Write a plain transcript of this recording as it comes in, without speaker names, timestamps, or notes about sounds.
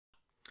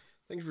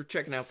Thank you for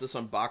checking out this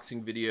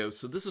unboxing video.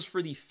 So this is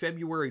for the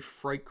February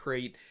Fright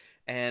Crate,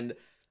 and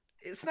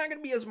it's not going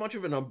to be as much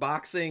of an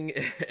unboxing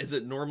as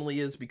it normally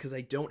is because I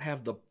don't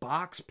have the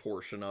box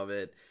portion of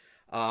it.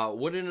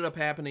 What ended up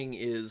happening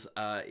is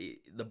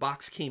the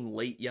box came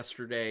late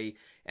yesterday,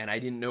 and I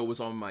didn't know it was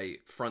on my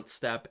front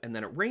step, and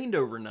then it rained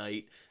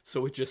overnight,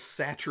 so it just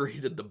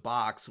saturated the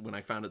box when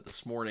I found it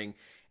this morning.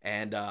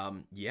 And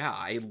yeah,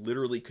 I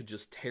literally could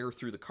just tear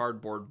through the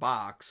cardboard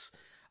box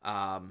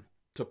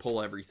to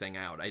pull everything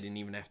out. I didn't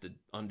even have to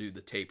undo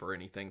the tape or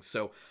anything.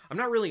 So I'm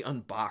not really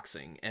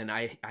unboxing, and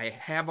I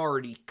have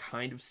already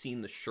kind of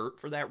seen the shirt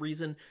for that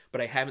reason, but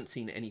I haven't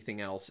seen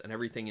anything else, and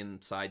everything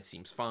inside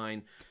seems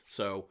fine.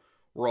 So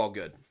we're all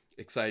good.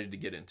 Excited to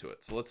get into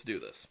it. So let's do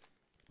this.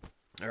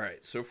 All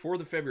right, so for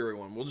the February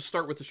one, we'll just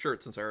start with the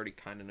shirt since I already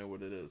kind of know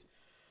what it is.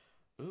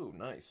 Ooh,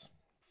 nice.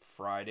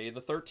 Friday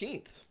the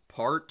 13th,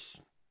 part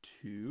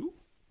 2?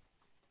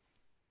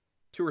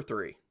 2 or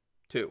 3?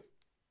 2.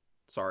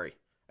 Sorry.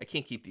 I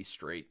can't keep these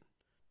straight.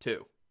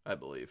 2, I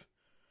believe.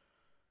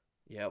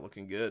 Yeah,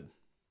 looking good.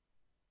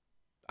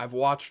 I've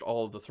watched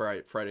all of the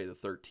Friday the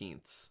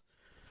 13ths,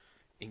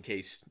 in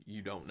case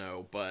you don't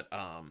know, but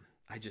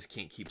I just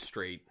can't keep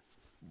straight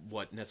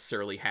what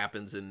necessarily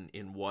happens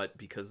in what,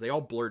 because they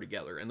all blur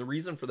together. And the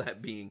reason for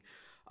that being,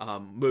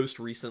 most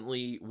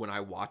recently when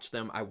I watch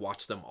them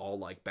all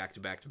like back to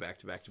back to back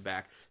to back to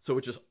back. So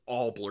it just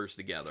all blurs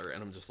together,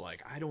 and I'm just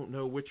like, I don't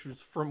know which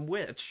was from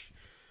which.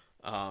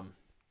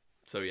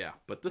 So yeah,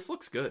 but this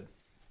looks good.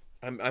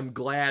 I'm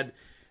glad,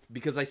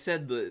 because I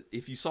said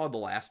if you saw the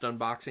last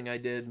unboxing I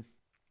did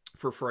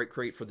for Fright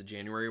Crate for the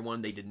January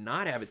one, they did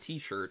not have a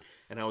t-shirt,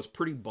 and I was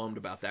pretty bummed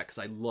about that because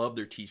I love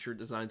their t-shirt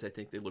designs. I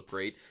think they look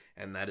great,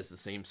 and that is the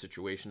same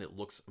situation. It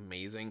looks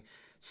amazing.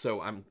 So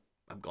I'm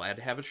glad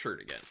to have a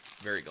shirt again.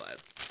 Very glad.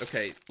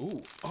 Okay.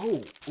 Ooh.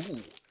 Oh. Ooh.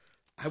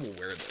 I will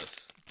wear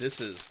this. This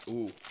is.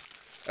 Ooh.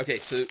 Okay.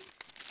 So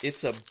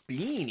it's a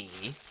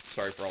beanie.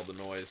 Sorry for all the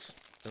noise.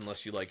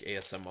 Unless you like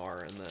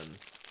ASMR, and then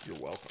you're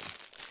welcome.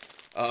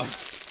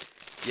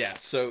 Yeah.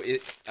 So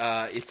it's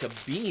a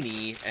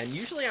beanie, and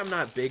usually I'm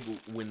not big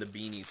when the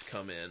beanies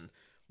come in,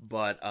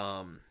 but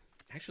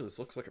actually this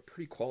looks like a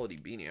pretty quality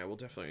beanie. I will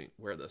definitely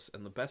wear this.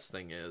 And the best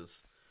thing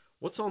is,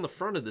 what's on the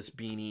front of this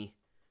beanie?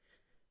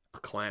 A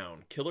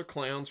clown. Killer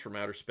Clowns from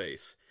Outer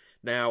Space.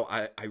 Now,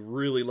 I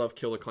really love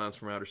Killer Clowns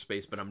from Outer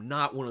Space, but I'm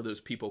not one of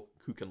those people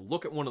who can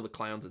look at one of the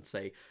clowns and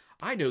say,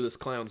 I know this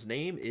clown's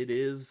name. It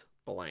is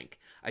blank.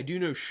 I do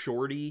know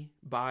Shorty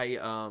by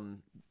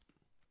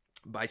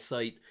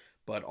sight,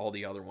 but all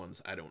the other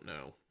ones I don't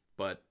know.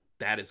 But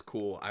that is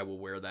cool. I will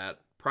wear that.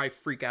 Probably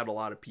freak out a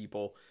lot of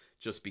people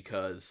just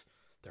because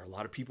there are a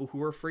lot of people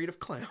who are afraid of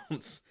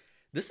clowns.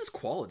 This is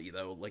quality,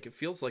 though. Like, it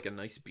feels like a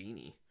nice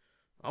beanie.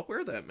 I'll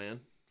wear that,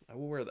 man. I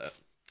will wear that.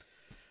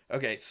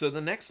 Okay, so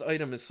the next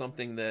item is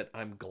something that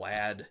I'm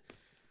glad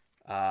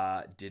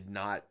did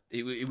not...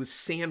 It was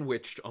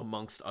sandwiched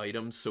amongst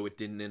items, so it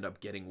didn't end up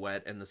getting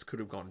wet, and this could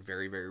have gone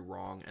very, very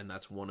wrong, and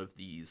that's one of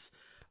these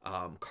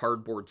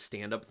cardboard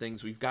stand-up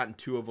things. We've gotten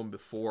 2 of them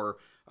before.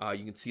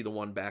 You can see the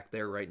one back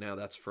there right now.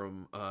 That's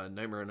from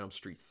Nightmare on Elm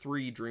Street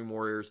 3, Dream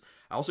Warriors.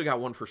 I also got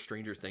one for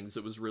Stranger Things.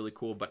 It was really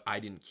cool, but I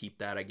didn't keep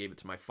that. I gave it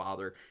to my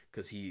father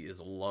because he is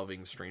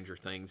loving Stranger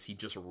Things. He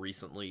just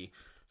recently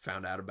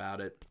found out about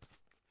it.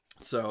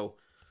 So,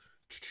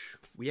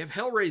 we have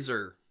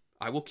Hellraiser.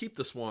 I will keep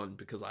this one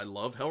because I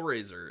love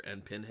Hellraiser,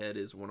 and Pinhead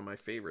is one of my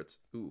favorites.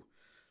 Ooh,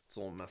 it's a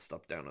little messed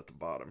up down at the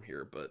bottom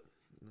here, but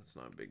that's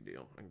not a big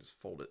deal. I can just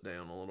fold it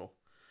down a little.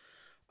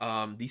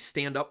 These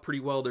stand up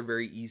pretty well. They're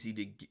very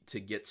easy to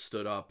get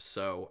stood up,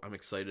 so I'm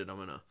excited. I'm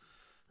going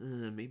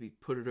to maybe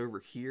put it over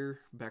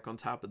here, back on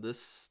top of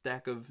this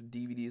stack of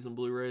DVDs and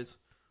Blu-rays.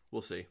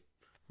 We'll see.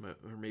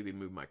 Or maybe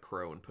move my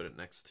Crow and put it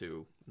next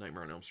to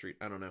Nightmare on Elm Street.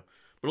 I don't know.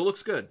 But it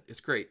looks good.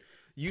 It's great.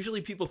 Usually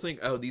people think,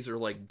 oh, these are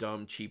like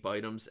dumb, cheap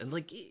items. And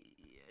like,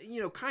 you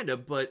know, kind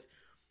of, but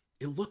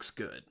it looks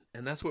good.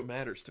 And that's what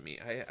matters to me.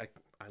 I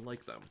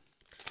like them.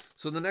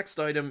 So the next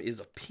item is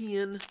a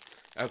pin.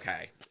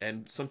 Okay.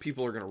 And some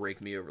people are going to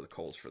rake me over the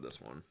coals for this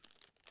one.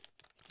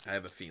 I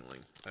have a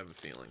feeling.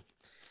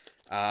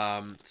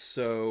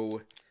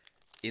 So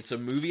it's a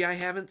movie I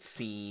haven't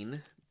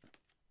seen,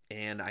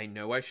 and I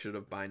know I should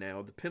have by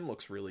now. The pin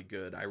looks really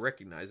good. I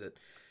recognize it.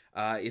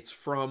 It's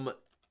from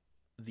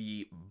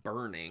The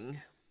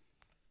Burning.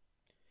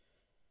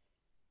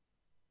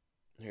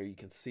 There, you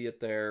can see it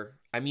there.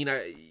 I mean,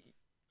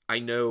 I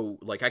know,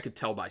 like, I could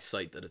tell by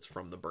sight that it's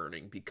from The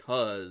Burning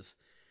because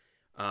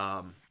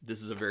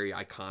this is a very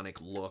iconic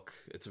look.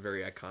 It's a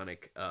very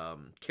iconic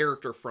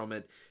character from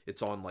it.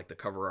 It's on, like, the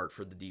cover art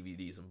for the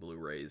DVDs and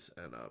Blu-rays,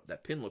 and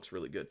that pin looks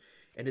really good.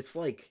 And it's,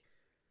 like,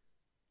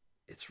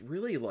 it's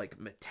really, like,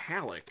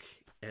 metallic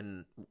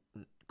and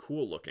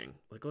cool looking.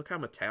 Like, look how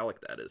metallic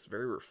that is.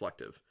 Very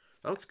reflective.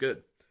 That looks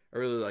good. I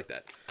really like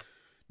that.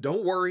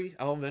 Don't worry,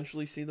 I'll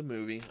eventually see the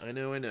movie. I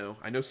know.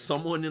 I know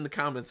someone in the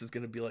comments is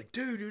going to be like,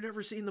 dude, you've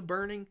never seen The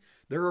Burning?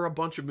 There are a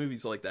bunch of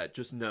movies like that.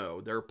 Just know,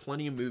 there are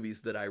plenty of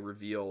movies that I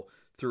reveal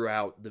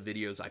throughout the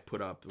videos I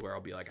put up where I'll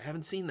be like, I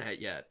haven't seen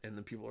that yet. And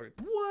then people are like,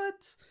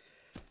 what?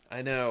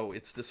 I know,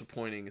 it's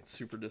disappointing. It's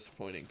super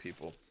disappointing,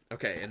 people.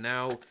 Okay, and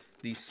now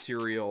the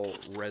Serial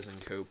Resin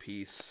Co.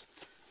 piece,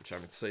 which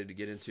I'm excited to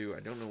get into. I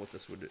don't know what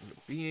this would end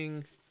up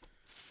being.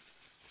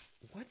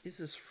 What is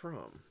this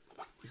from?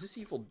 Is this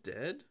Evil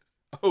Dead?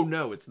 Oh,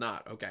 no, it's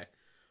not. Okay.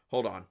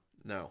 Hold on.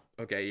 No.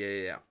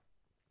 Okay, yeah.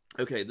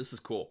 Okay, this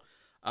is cool.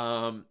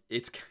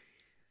 It's...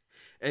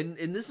 And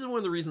this is one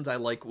of the reasons I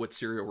like what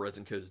Serial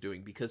Resin Co. is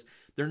doing, because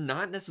they're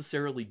not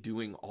necessarily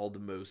doing all the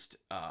most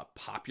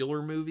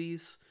popular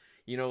movies.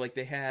 You know, like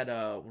they had,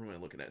 what am I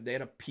looking at? They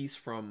had a piece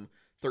from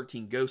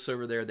 13 Ghosts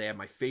over there. They have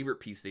my favorite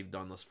piece they've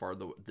done thus far,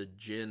 the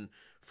Djinn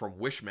from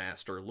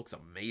Wishmaster. It looks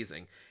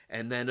amazing.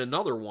 And then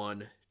another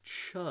one,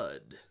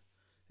 Chud.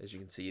 As you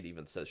can see, it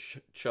even says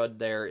Chud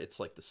there. It's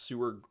like the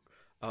sewer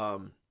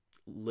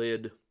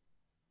lid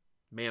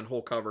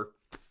manhole cover.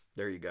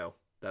 There you go.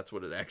 That's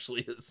what it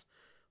actually is.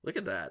 Look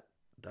at that.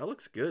 That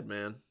looks good,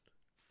 man.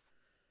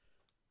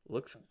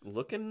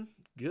 Looking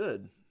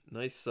good.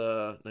 Nice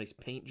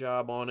paint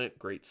job on it.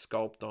 Great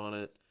sculpt on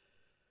it.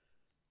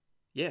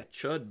 Yeah,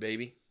 Chud,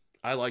 baby.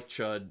 I like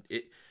Chud.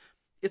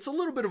 It's a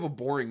little bit of a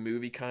boring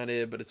movie, kind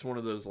of, but it's one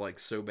of those, like,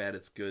 so bad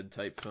it's good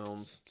type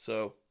films.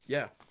 So,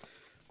 yeah.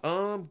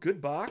 Good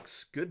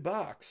box. Good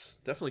box.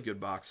 Definitely good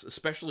box.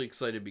 Especially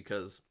excited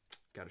because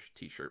got a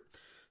t-shirt.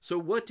 So,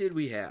 what did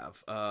we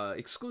have?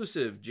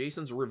 Exclusive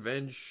Jason's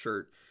Revenge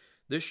shirt.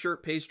 This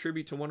shirt pays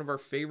tribute to one of our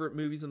favorite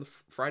movies in the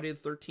Friday the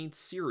 13th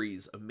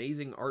series.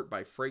 Amazing art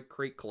by Fright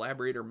Crate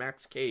collaborator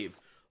Max Cave.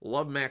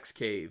 Love Max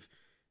Cave.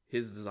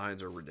 His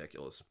designs are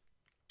ridiculous.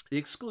 The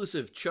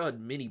exclusive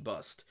Chud mini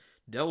bust.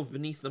 Delve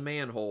beneath the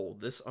manhole.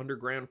 This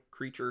underground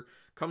creature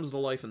comes to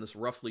life in this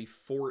roughly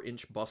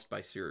 4-inch bust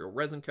by Serial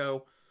Resin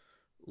Co.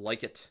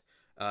 Like it.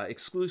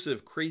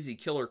 Exclusive Crazy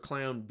Killer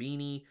Clown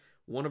beanie.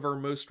 One of our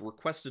most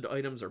requested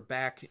items are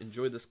back.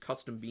 Enjoy this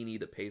custom beanie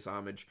that pays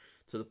homage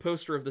to the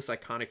poster of this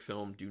iconic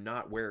film, Do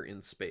Not Wear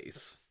in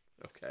Space.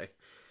 Okay.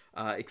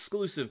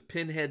 Exclusive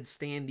Pinhead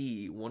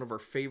standee. One of our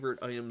favorite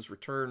items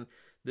return,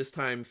 this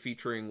time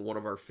featuring one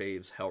of our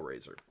faves,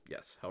 Hellraiser.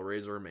 Yes,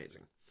 Hellraiser,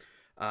 amazing.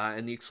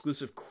 And the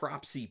exclusive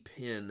Cropsy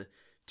pin,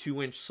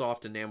 2-inch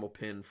soft enamel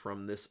pin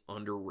from this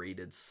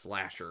underrated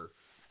slasher,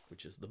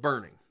 which is The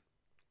Burning.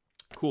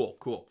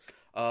 Cool.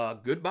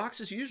 Good box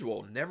as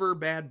usual. Never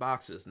bad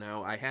boxes.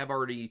 Now, I have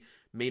already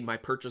made my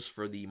purchase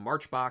for the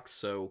March box,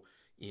 so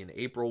in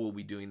April we'll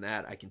be doing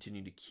that.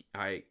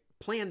 I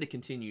plan to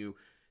continue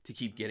to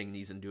keep getting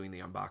these and doing the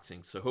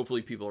unboxings, so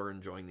hopefully people are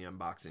enjoying the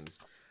unboxings.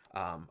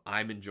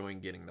 I'm enjoying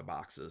getting the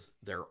boxes.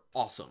 They're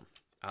awesome.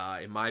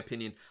 In my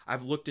opinion,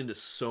 I've looked into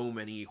so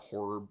many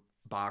horror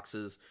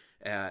boxes.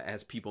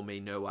 As people may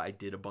know, I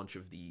did a bunch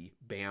of the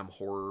BAM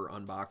horror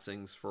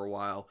unboxings for a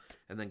while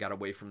and then got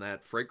away from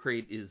that. Fright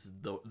Crate is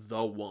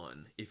the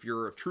one. If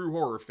you're a true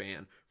horror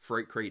fan,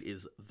 Fright Crate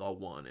is the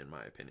one, in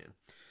my opinion.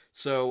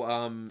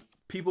 So,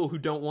 people who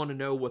don't want to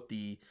know what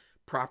the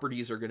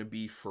properties are going to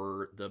be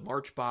for the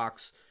March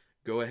box,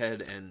 go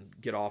ahead and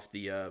get off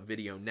the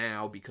video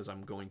now, because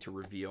I'm going to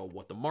reveal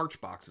what the March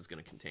box is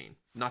going to contain.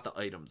 Not the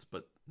items,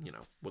 but, you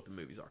know, what the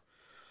movies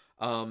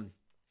are.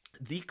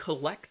 The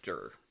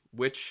Collector,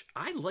 which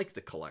I like The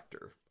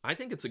Collector. I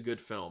think it's a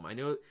good film.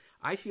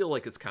 I feel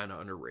like it's kind of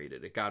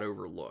underrated. It got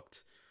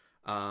overlooked.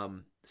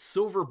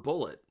 Silver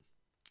Bullet.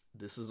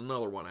 This is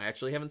another one. I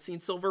actually haven't seen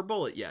Silver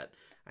Bullet yet.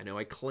 I know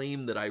I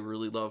claim that I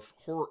really love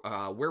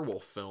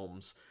werewolf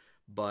films,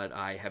 but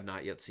I have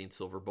not yet seen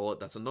Silver Bullet.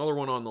 That's another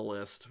one on the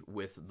list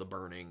with The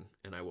Burning,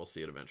 and I will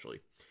see it eventually.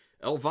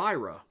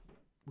 Elvira.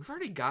 We've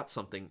already got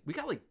something. We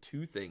got like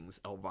 2 things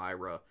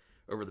Elvira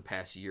over the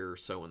past year or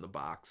so in the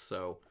box,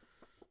 so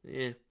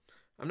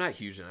I'm not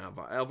huge on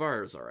Elvira.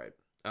 Elvira's all right.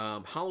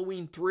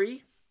 Halloween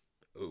 3.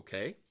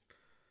 Okay.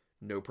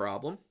 No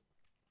problem.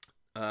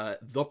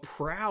 The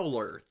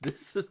Prowler.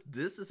 This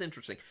is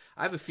interesting.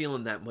 I have a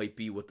feeling that might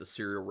be what the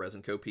Serial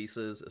Resin Co. piece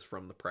is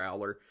from The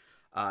Prowler.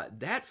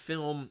 That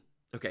film,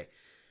 okay.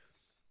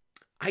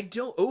 I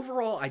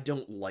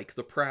don't like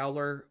The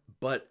Prowler,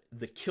 but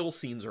the kill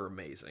scenes are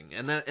amazing.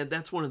 And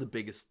that's one of the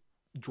biggest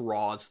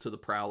draws to The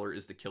Prowler,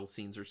 is the kill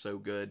scenes are so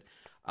good.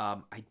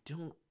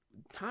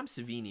 Tom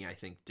Savini, I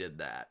think, did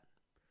that.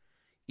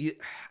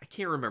 I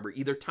can't remember.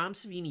 Either Tom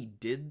Savini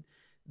did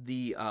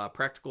the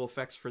practical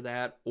effects for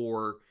that,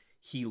 or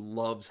he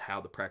loves how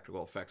the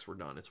practical effects were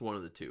done. It's one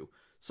of the two.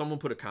 Someone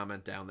put a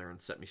comment down there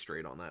and set me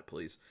straight on that,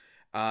 please.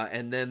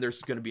 And then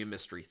there's going to be a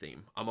mystery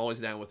theme. I'm always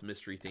down with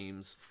mystery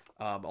themes.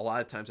 A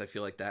lot of times I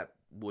feel like that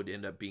would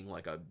end up being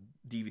like a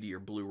DVD or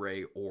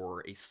Blu-ray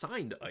or a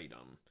signed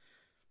item.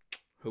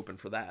 Hoping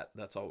for that.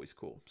 That's always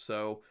cool.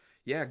 So,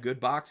 yeah, good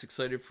box.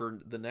 Excited for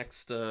the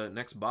next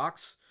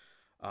box.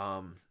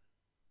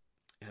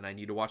 And I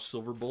need to watch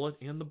Silver Bullet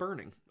and The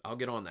Burning. I'll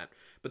get on that.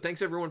 But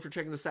thanks, everyone, for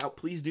checking this out.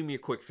 Please do me a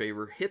quick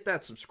favor. Hit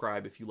that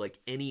subscribe if you like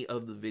any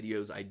of the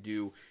videos I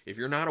do. If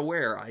you're not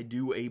aware, I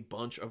do a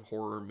bunch of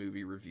horror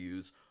movie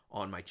reviews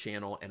on my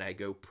channel, and I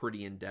go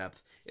pretty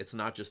in-depth. It's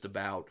not just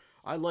about,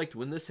 I liked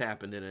when this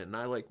happened in it, and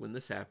I like when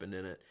this happened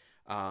in it.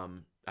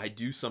 I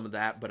do some of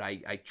that, but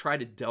I try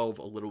to delve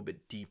a little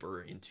bit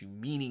deeper into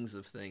meanings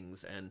of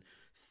things and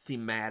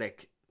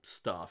thematic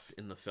stuff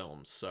in the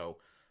films. So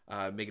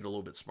make it a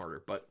little bit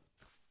smarter. But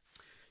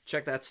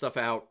check that stuff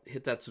out.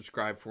 Hit that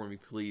subscribe for me,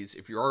 please.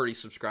 If you're already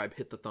subscribed,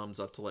 hit the thumbs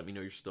up to let me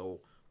know you're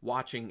still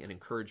watching and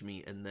encourage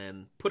me. And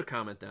then put a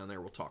comment down there.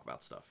 We'll talk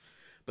about stuff.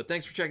 But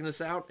thanks for checking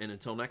this out. And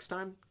until next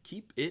time,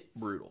 keep it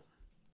brutal.